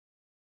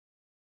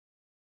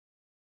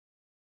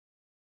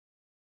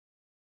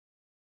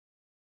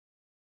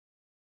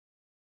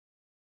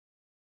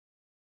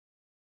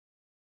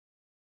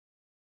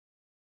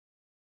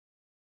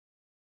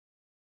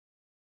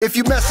If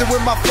you messing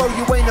with my flow,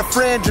 you ain't a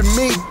friend to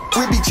me.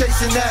 We be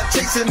chasing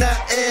that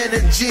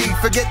energy.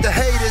 Forget the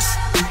haters,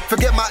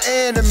 forget my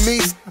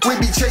enemies. We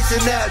be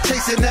chasing that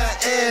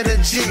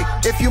energy.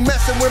 If you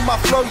messing with my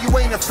flow, you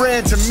ain't a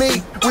friend to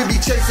me. We be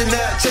chasing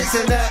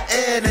that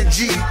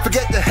energy.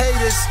 Forget the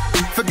haters,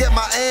 forget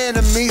my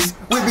enemies.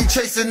 We be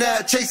chasing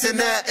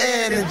that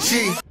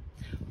energy.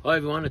 Hi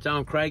everyone, it's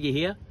Alan Craigie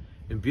here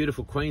in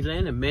beautiful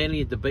Queensland and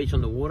Manly at the beach on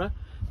the water.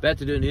 About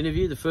to do an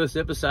interview, the first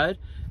episode,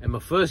 and my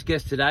first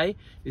guest today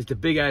is the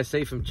Big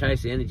OC from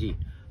chasetheenergy.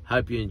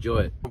 Hope you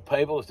enjoy it.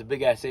 People, it's the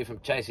Big OC from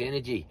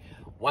chasetheenergy.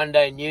 One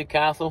day in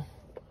Newcastle,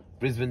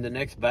 Brisbane the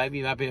next,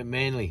 baby. Up here at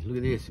Manly. Look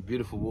at this,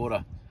 beautiful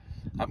water.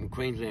 Up in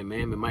Queensland,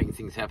 man, we're making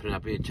things happen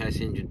up here at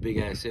chasetheenergy,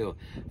 Big OC.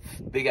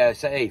 Big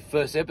OC,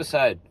 first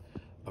episode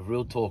of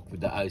Real Talk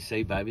with the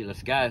OC, baby.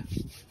 Let's go.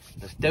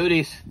 Let's do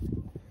this.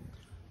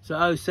 So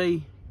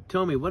OC,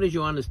 tell me, what is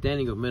your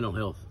understanding of mental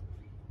health?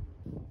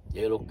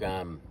 Yeah, look,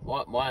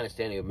 my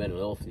understanding of mental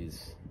health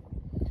is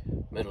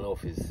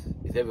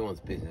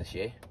everyone's business,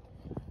 yeah?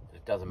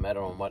 It doesn't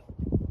matter on what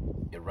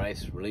your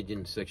race,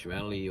 religion,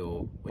 sexuality,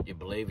 or what you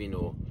believe in,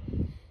 or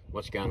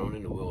what's going on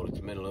in the world.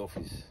 It's mental health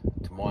is,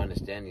 to my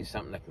understanding, is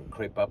something that can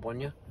creep up on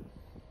you,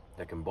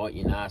 that can bite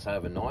you in the ass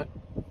overnight,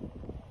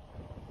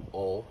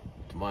 or,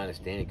 to my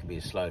understanding, it could be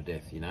a slow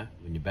death, you know?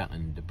 When you're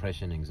battling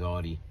depression,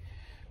 anxiety,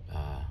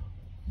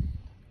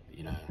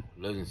 you know,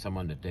 losing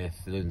someone to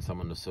death, losing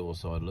someone to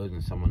suicide,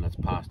 losing someone that's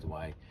passed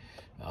away,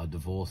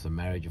 divorce, a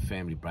marriage, a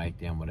family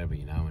breakdown, whatever,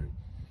 you know. And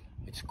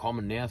it's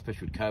common now,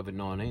 especially with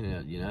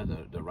COVID-19, you know,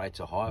 the rates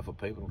are high for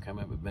people who come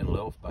out with mental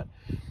health. But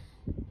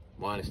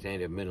my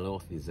understanding of mental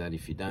health is that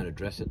if you don't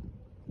address it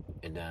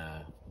and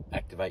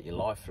activate your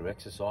life through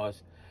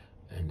exercise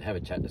and have a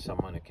chat to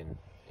someone,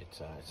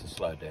 it's a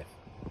slow death.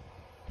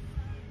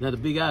 Now, the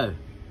Big O,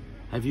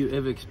 have you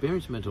ever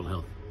experienced mental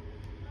health?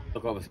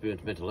 Look, I've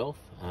experienced mental health.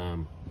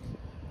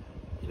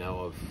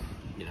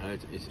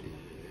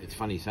 It's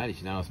funny you say this.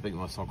 You know, I was speaking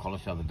to my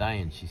psychologist the other day,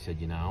 and she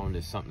said, you know, and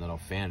there's something that I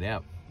found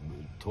out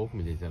talking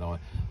with this, that I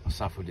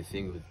suffer with this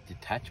thing with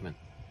detachment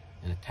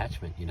and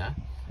attachment. You know,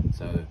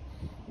 so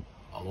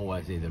I'm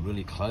always either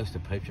really close to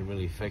people and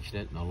really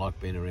affectionate, and I like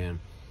being around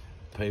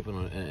people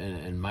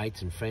and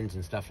mates and friends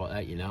and stuff like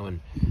that. You know, and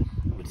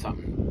when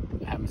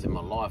something happens in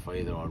my life,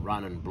 I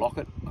run and block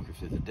it, like if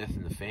there's a death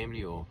in the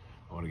family, or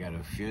to go to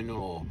a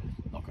funeral,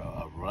 or like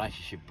a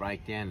relationship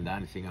breakdown, and the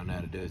only thing I know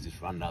how to do is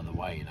just run the other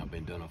way. You know, I've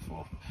been doing it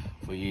for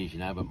years, you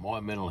know. But my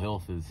mental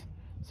health is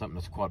something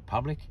that's quite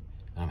public,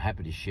 and I'm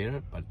happy to share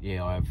it. But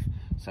yeah, I've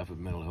suffered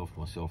mental health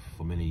myself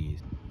for many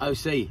years.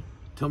 OC,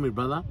 tell me,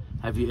 brother,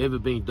 have you ever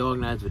been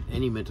diagnosed with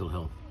any mental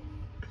health?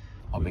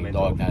 I've been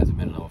diagnosed with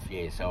mental health,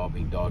 yeah. So I've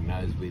been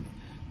diagnosed with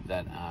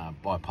that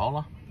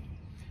bipolar,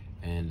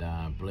 and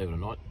believe it or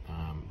not,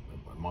 I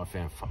might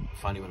find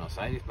funny when I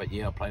say this, but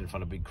yeah, I played in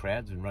front of big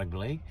crowds in rugby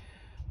league,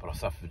 but I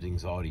suffered with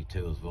anxiety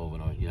too as well when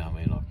you know what I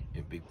mean, like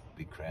in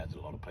big crowds, a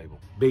lot of people.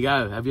 Big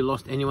O, have you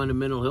lost anyone to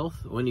mental health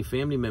or any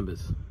family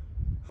members?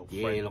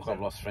 Yeah, look, I've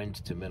lost friends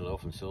to mental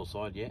health and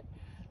suicide, yeah.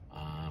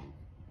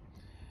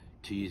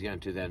 2 years ago in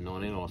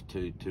 2019, I lost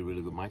two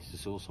really good mates to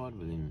suicide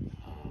within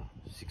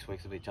 6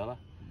 weeks of each other.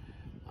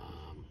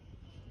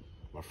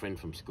 My friend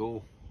from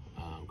school,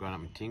 growing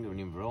up in Tinga in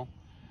Inverell,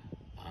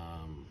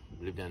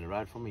 lived down the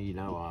road from me, you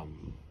know,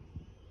 I'm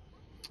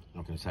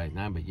not going to say his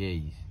name, but yeah,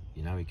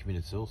 he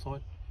committed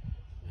suicide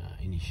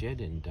in his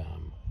shed, and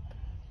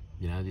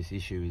you know, this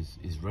issue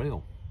is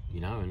real, you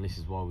know, and this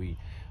is why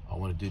I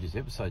want to do this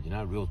episode, you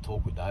know, Real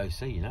Talk with the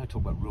OC, you know,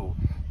 talk about real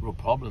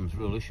problems,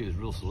 real issues,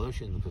 real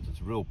solutions, because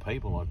it's real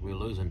people. Like, we're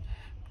losing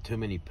too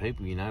many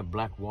people, you know,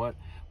 black, white,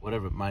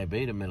 whatever it may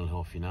be, to mental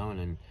health, you know,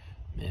 and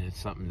it's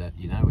something that,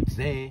 you know, it's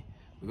there.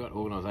 We've got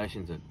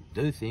organisations that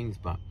do things,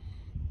 but,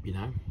 you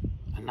know,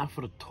 enough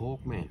for the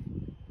talk,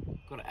 man.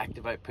 Got to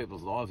activate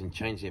people's lives and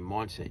change their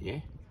mindset, yeah?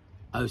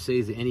 OC,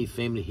 is there any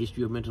family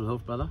history of mental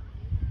health, brother?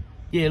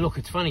 Yeah, look,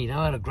 it's funny, you know,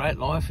 I had a great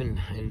life, and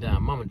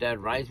mum and dad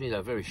raised me. They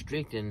were very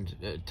strict, and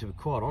to be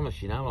quite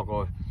honest, you know,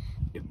 like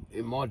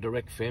in my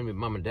direct family,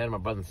 mum and dad, my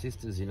brothers and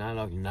sisters, you know,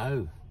 like,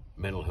 no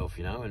mental health,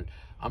 you know, and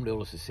I'm the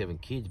oldest of 7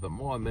 kids, but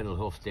my mental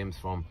health stems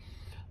from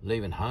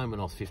leaving home when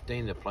I was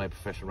 15 to play a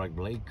professional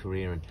rugby league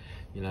career, and,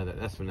 you know,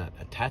 that's when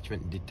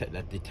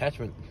that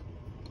detachment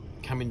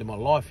come into my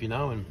life, you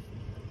know, and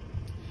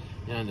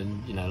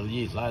then, you know,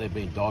 years later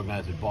being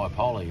diagnosed with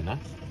bipolar, you know.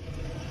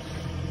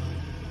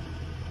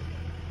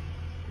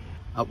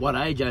 At what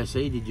age, OC,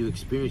 did you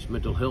experience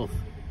mental health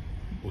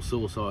or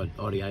suicide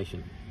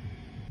ideation?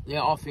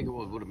 Yeah, I think it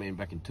would have been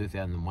back in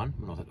 2001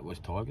 when I was at the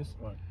West Tigers.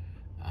 Right.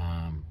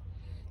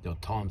 There were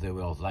times there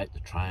where I was late to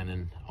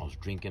training, I was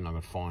drinking, I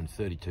got fined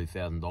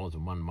 $32,000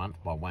 in 1 month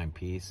by Wayne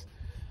Pearce.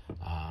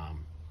 I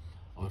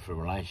went for a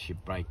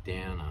relationship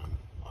breakdown.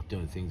 I was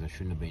doing things I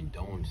shouldn't have been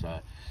doing, so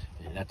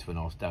that's when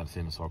I started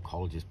seeing a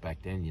psychologist back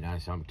then, you know,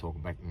 so I'm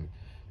talking back in,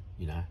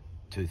 you know,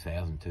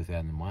 2000,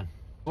 2001.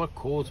 What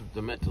caused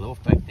the mental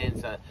health back then?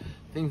 So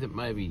things that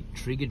maybe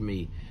triggered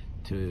me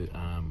to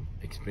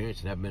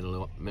experience and have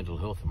mental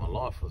health in my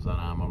life was that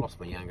I lost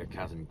my younger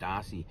cousin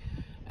Darcy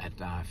at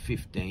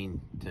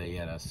 15. He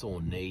had a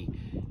sore knee,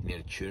 and he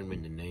had a tumour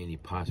in the knee, and he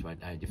passed away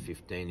at the age of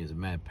 15. He was a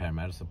mad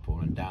Parramatta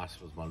supporter, and Darcy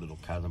was my little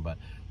cousin, but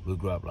we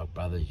grew up like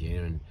brothers, yeah.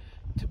 And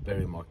to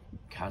bury my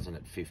cousin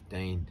at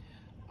 15,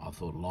 I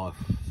thought life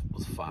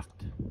was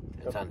fucked.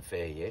 It's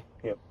unfair, yeah.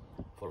 Yep.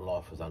 I thought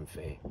life was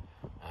unfair.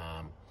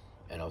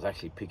 And I was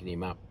actually picking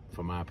him up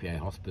from RPA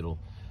hospital.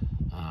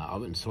 I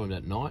went and saw him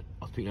that night.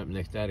 I was picking him up the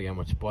next day to go and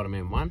watch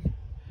Spider-Man 1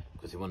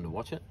 because he wanted to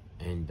watch it.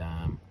 And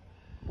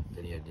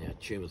then he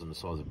had tumours on the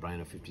size of the brain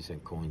of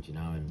 50-cent coins, you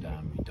know, and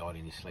he died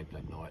in his sleep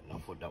that night. And I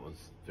thought that was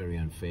very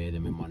unfair.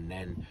 Then my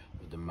nan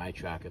was the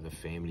matriarch of the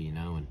family, you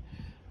know,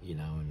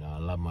 and I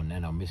love my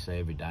nan. I miss her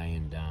every day.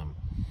 And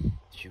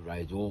she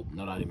raised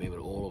not only me, but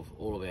all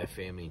of our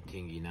family in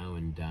Tingha, you know.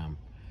 And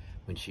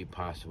when she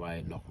passed away,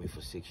 it knocked me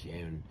for 6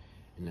 years. And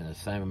in the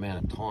same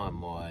amount of time,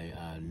 my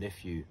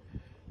nephew,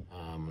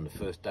 on the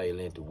first day he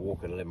learned to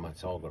walk at 11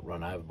 months old, got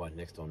run over by his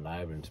next door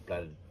neighbour and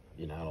splattered,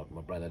 you know, like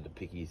my brother had to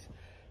pick his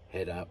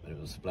head up and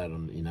it was splattered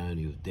on, you know, and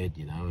he was dead,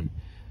 you know. And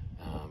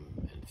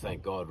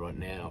thank God right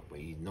now,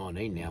 he's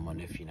 19 now, my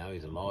nephew, you know,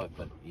 he's alive,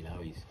 but, you know,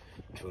 he's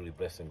truly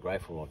blessed and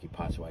grateful. Like, he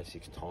passed away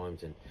 6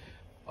 times, and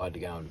I had to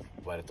go and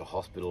wait at the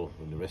hospital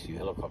when the rescue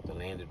helicopter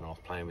landed when I was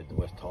playing with the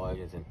West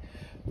Tigers, and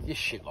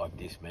just shit like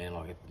this, man.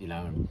 Like, you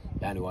know, and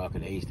the only way I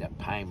could ease that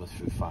pain was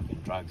through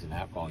fucking drugs and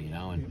alcohol, you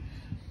know. And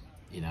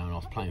you know, and I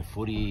was playing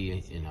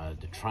footy, you know,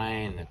 the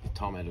train. At the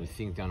time, I had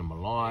things going in my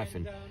life,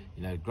 and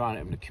you know, growing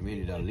up in the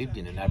community that I lived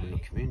in, an Aboriginal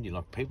community,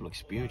 like, people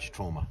experience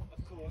trauma.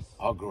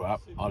 I grew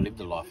up, I lived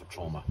a life of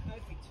trauma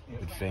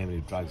with family,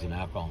 with drugs and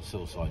alcohol and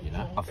suicide, you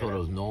know. I thought it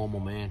was normal,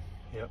 man.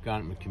 Growing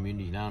up in the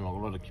community, you know, and like a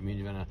lot of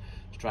community in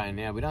Australia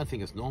now, we don't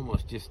think it's normal.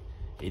 It's just,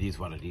 it is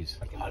what it is.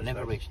 I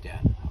never reached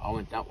out. I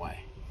went that way.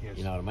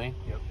 You know what I mean?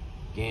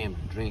 Gamble,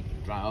 drink,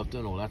 drink. I was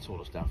doing all that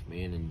sort of stuff,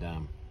 man,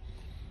 and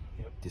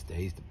just to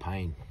ease the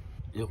pain.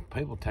 Look,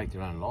 people take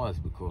their own lives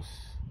because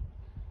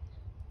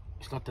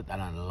it's not that they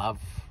don't love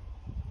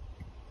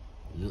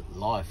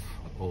life,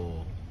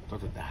 or it's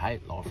not that they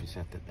hate life, it's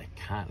that they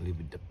can't live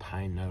with the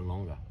pain no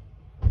longer.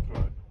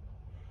 Right.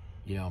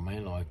 You know what I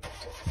mean? Like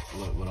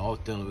when I was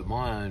dealing with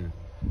my own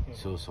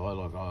suicide,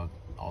 like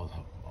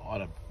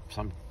I'd have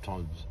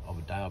sometimes of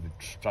a day I'd be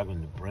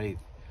struggling to breathe.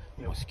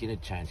 My skin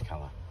had changed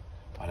colour.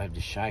 I'd have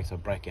the shakes,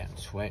 I'd break out in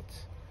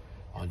sweats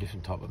on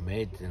different type of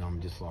meds, and I'm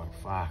just like,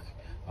 fuck.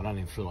 I don't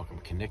even feel like I'm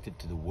connected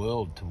to the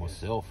world, to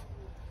myself,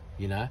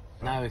 you know?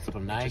 No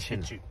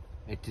explanation.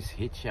 It just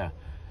hits you,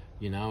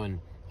 you know? And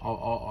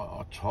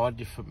I tried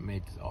different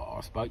meds. I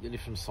spoke to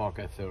different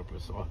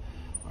psychotherapists.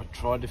 I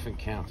tried different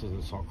counsellors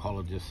and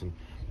psychologists, and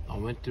I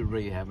went to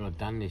rehab, and I've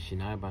done this, you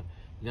know? But,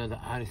 you know, the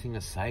only thing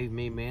that saved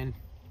me, man,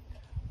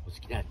 was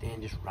getting out there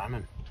and just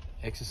running,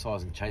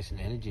 exercising, chasing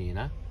energy, you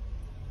know?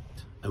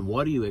 And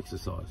why do you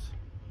exercise?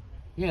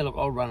 Yeah, look,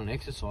 I'll run and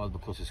exercise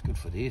because it's good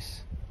for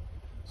this.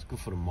 It's good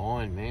for the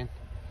mind, man.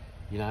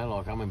 You know,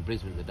 like, I'm in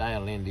Brisbane today. I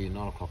landed here at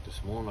 9 o'clock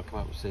this morning. I come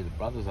up to see the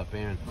brothers up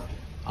there, and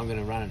I'm going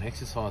to run and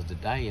exercise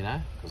today, you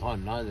know, because I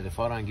know that if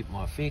I don't get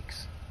my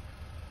fix,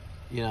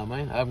 you know what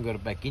I mean, I haven't got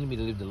it back in me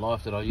to live the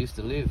life that I used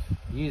to live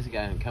years ago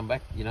and come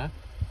back, you know.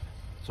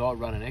 So I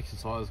run and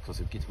exercise because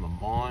it gets my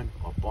mind,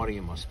 my body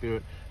and my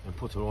spirit, and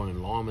puts it all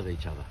in line with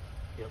each other.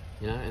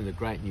 You know, and the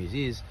great news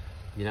is,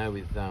 you know,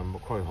 with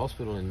Macquarie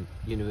Hospital and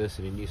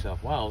University of New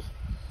South Wales,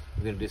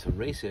 we're going to do some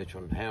research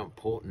on how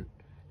important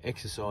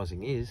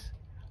exercising is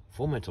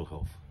for mental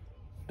health,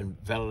 and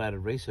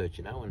validated research,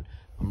 you know, and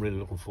I'm really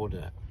looking forward to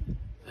that.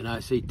 And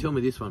I see, tell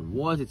me this one,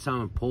 why is it so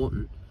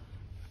important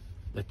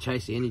that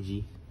Chase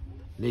Energy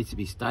needs to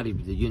be studied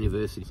with the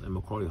University and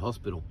Macquarie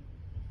Hospital?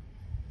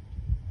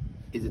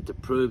 Is it to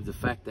prove the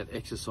fact that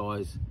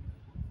exercise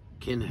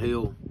can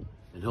heal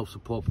and help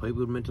support people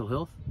with mental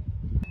health?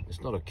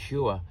 It's not a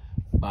cure,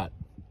 but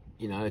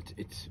you know,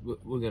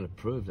 we're going to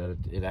prove that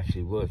it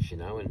actually works, you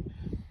know. And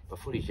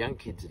for these young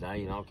kids today,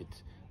 you know,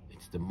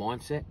 it's the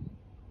mindset.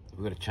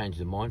 We've got to change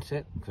the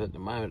mindset, because at the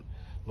moment,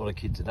 a lot of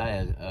kids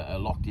today are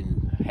locked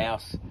in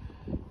house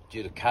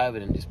due to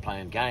COVID and just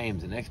playing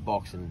games and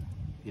Xbox, and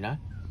you know,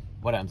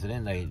 what happens to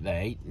them?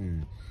 They eat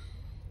and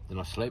they're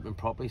not sleeping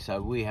properly.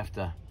 So we have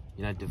to,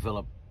 you know,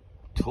 develop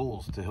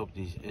tools to help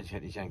educate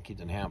these young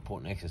kids on how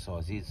important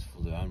exercise is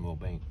for their own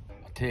well-being.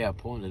 I tell you how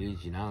important it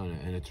is, you know,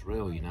 and it's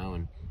real, you know.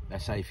 And they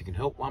say if you can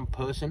help one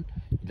person,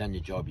 you've done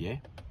your job, yeah?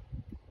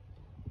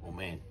 Well,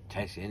 man,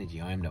 Chase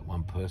Energy, I am that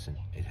one person.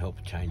 It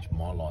helped change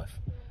my life.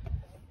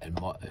 And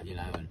my, you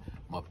know, and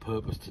my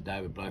purpose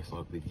today with blokes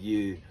like with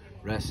you,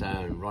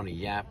 Rasso and Ronnie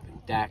Yap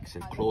and Dax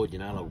and Claude, you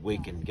know, like we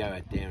can go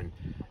out there and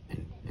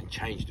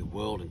change the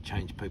world and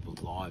change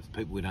people's lives,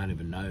 people we don't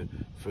even know,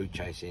 through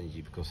Chase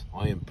Energy, because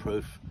I am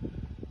proof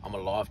I'm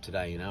alive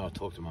today, you know. I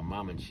talked to my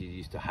mum, and she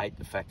used to hate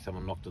the fact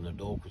someone knocked on the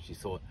door because she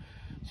thought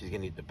she's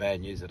going to get the bad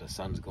news that her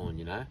son's gone,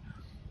 you know.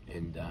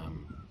 And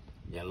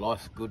yeah,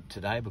 life's good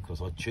today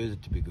because I choose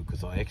it to be good,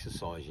 because I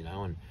exercise, you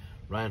know. And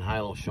rain,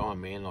 hail or shine,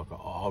 man, like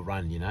I'll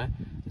run, you know.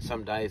 And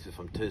some days if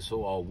I'm too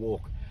sore, I'll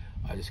walk.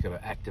 I just got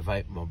to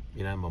activate my,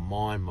 you know, my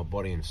mind, my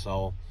body and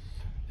soul,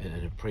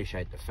 and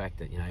appreciate the fact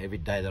that, you know, every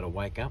day that I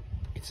wake up,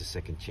 it's a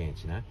second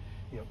chance, you know.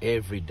 Yep.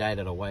 Every day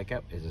that I wake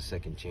up is a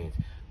second chance.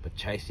 But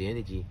chase the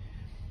energy,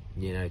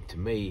 you know, to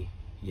me,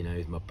 you know,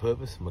 is my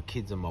purpose. My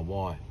kids are my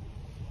why.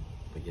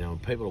 But, you know, when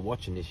people are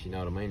watching this, you know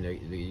what I mean,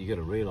 you got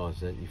to realise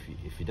that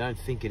if you don't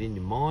think it in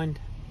your mind,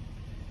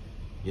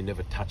 you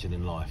never touch it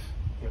in life.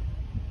 Yep.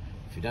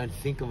 If you don't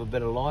think of a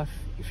better life,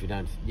 if you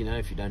don't, you know,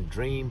 if you don't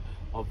dream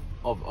of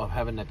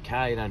having that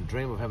car, you don't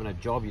dream of having a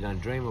job, you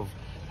don't dream of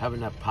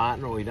having a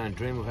partner, or you don't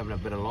dream of having a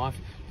better life,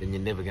 then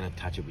you're never going to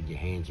touch it with your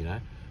hands, you know.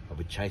 But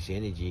with Chase the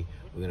Energy,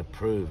 we're going to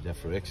prove that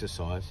through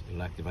exercise,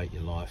 it'll activate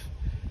your life,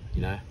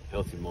 you know,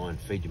 healthy mind,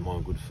 feed your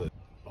mind good food.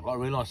 I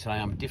realised today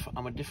I'm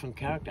a different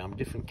character, I'm a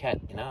different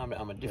cat, you know,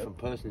 I'm a different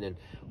person than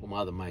all my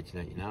other mates,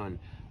 you know, and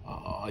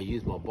I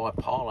use my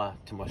bipolar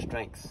to my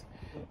strengths.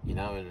 You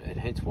know, and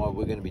hence why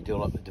we're going to be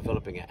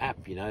developing an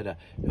app, you know, to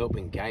help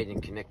engage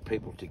and connect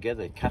people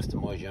together,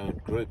 customise your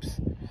own groups,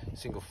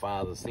 single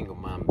fathers, single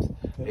mums,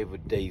 people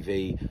with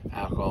DV,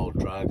 alcohol,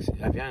 drugs,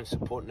 have your own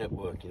support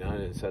network, you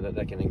know, so that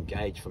they can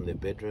engage from their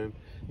bedroom,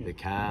 the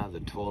car,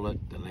 the toilet,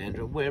 the lounge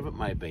room, wherever it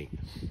may be.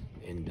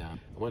 And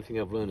one thing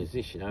I've learned is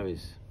this, you know,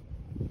 is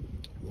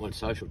you want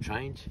social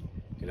change,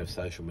 you can have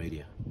social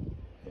media.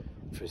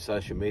 Through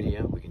social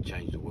media, we can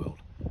change the world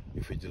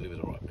if we deliver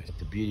the right message.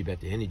 The beauty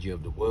about the energy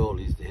of the world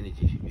is the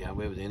energy, you know,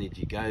 wherever the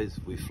energy goes,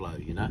 we flow,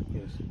 you know.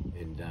 Yes.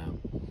 And,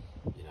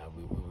 you know,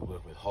 we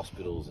work with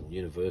hospitals and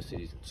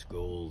universities and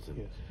schools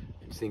and,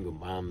 and single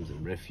mums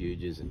and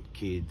refuges and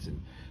kids,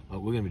 and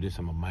we're going to do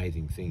some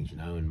amazing things, you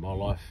know, and my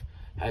life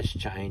has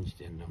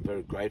changed, and I'm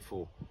very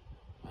grateful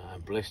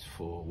and blessed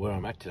for where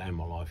I'm at today in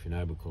my life, you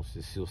know, because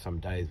there's still some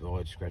days where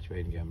I scratch my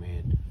head and go,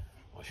 man,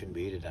 I shouldn't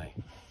be here today.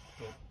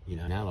 You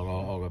know, now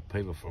I've got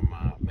people from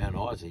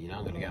Mount Isa, you know,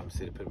 I'm going to go up and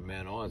see the people from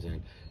Mount Isa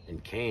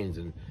and Cairns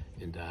and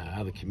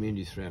other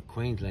communities throughout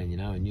Queensland, you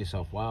know, and New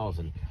South Wales,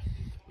 and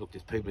look,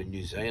 there's people in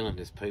New Zealand,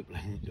 there's people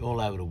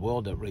all over the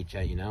world that reach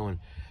out, you know, and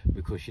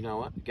because, you know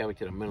what, going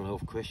to the mental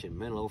health question,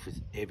 mental health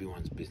is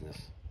everyone's business.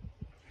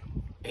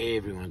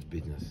 Everyone's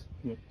business.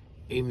 Yep.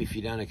 Even if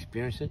you don't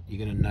experience it,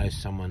 you're going to know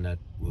someone that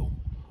will,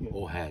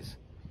 or has,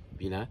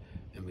 you know,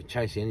 and with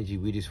Chase Energy,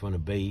 we just want to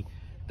be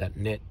that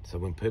net, so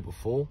when people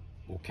fall,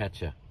 we'll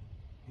catch you.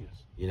 Yes.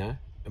 You know,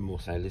 and we'll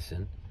say,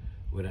 listen,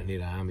 we don't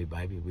need an army,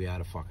 baby. We are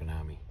the fucking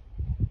army.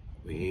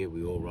 We're here,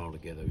 we all roll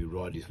together. We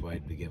ride this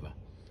wave together.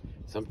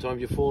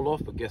 Sometimes you fall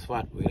off, but guess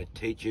what? We're going to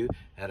teach you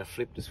how to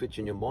flip the switch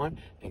in your mind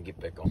and get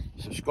back on.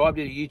 Subscribe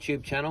to the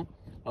YouTube channel.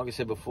 Like I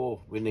said before,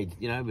 we need,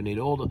 you know, we need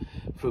all the,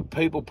 through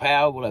people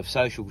power, we'll have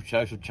social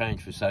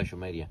change for social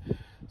media.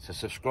 So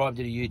subscribe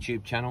to the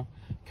YouTube channel.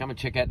 Come and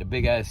check out the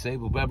Big ASC.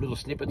 We'll have little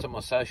snippets on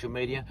my social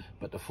media,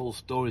 but the full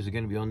stories are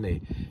going to be on there.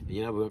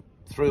 You know, we're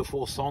 3 or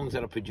 4 songs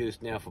that are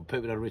produced now for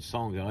people that are rich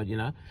songs, you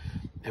know,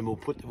 and we'll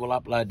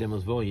upload them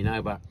as well, you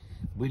know. But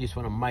we just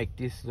want to make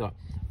this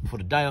for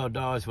the day I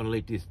die. I just want to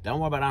leave this. Don't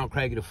worry about Owen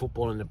Craigie, the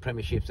football and the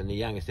premierships and the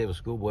youngest ever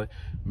schoolboy.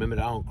 Remember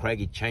that Owen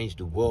Craigie changed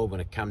the world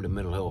when it came to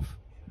mental health.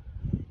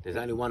 There's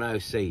only one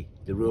OC,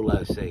 the real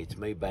OC. It's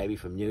me, baby,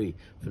 from Newey,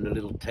 from the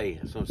little T.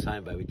 That's what I'm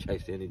saying, baby.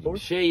 Chase the energy.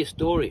 Share your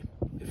story.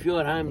 If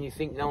you're at home and you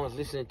think no one's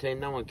listening to you,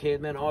 no one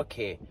cares, man, I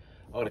care.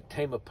 I've got a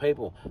team of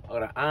people. I've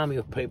got an army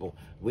of people.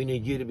 We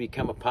need you to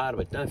become a part of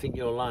it. Don't think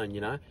you're alone,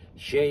 you know.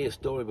 Share your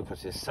story,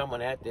 because there's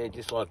someone out there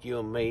just like you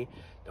and me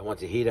that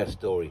wants to hear that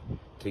story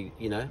to,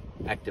 you know,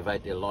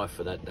 activate their life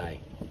for that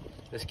day.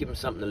 Let's give them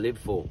something to live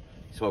for.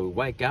 That's why we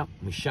wake up,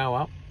 we show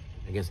up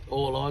against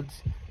all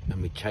odds,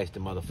 and we chase the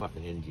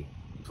motherfucking energy.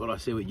 What I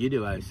see what you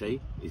do, OC,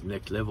 is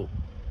next level.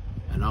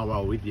 And I'll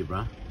roll with you,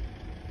 bruh.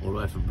 All the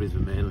way from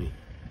Brisbane, Manly.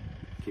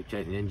 Keep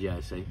chasing energy,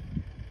 OC.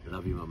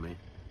 Love you, my man.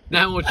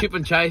 No more chip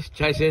and chase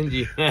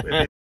energy.